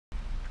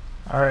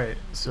Alright,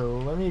 so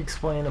let me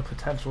explain a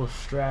potential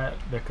strat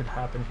that could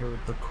happen here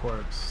with the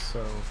corpse.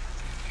 So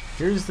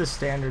here's the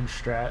standard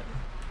strat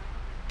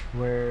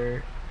where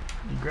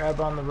you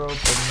grab on the rope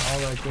and all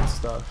that good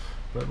stuff.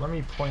 But let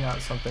me point out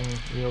something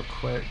real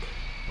quick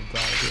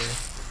about here.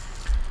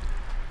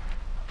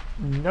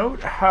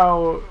 Note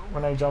how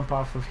when I jump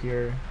off of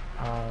here,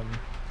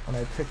 when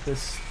I pick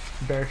this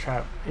bear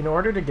trap, in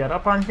order to get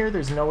up on here,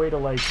 there's no way to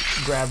like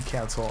grab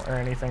cancel or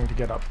anything to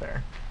get up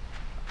there.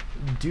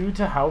 Due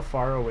to how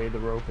far away the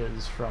rope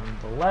is from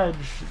the ledge,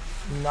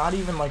 not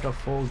even like a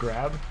full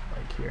grab,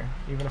 like here,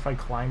 even if I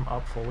climb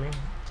up fully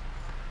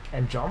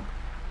and jump,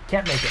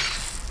 can't make it.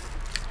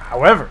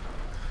 However,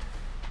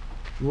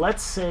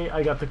 let's say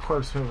I got the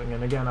corpse moving,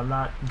 and again, I'm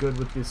not good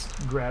with this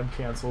grab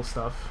cancel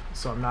stuff,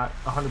 so I'm not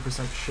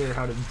 100% sure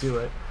how to do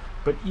it,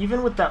 but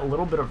even with that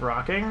little bit of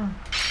rocking,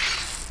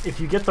 if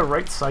you get the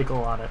right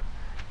cycle on it,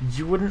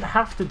 you wouldn't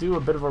have to do a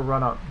bit of a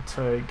run-up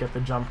to get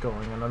the jump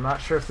going, and I'm not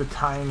sure if the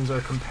times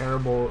are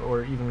comparable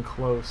or even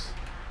close.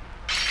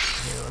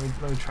 Here,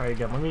 let me try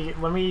again.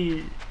 Let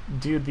me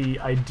do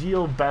the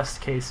ideal best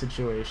case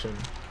situation,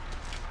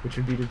 which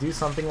would be to do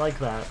something like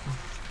that,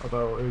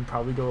 although it would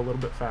probably go a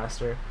little bit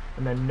faster.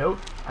 And then note,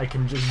 I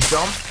can just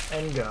jump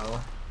and go,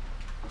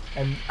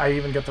 and I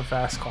even get the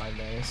fast climb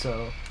there.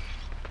 So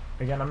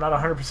again, I'm not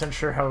 100%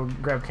 sure how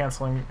grab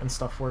canceling and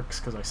stuff works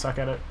because I suck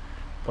at it.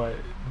 But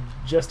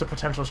just a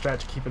potential strat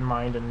to keep in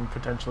mind and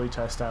potentially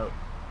test out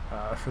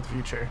for the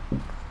future.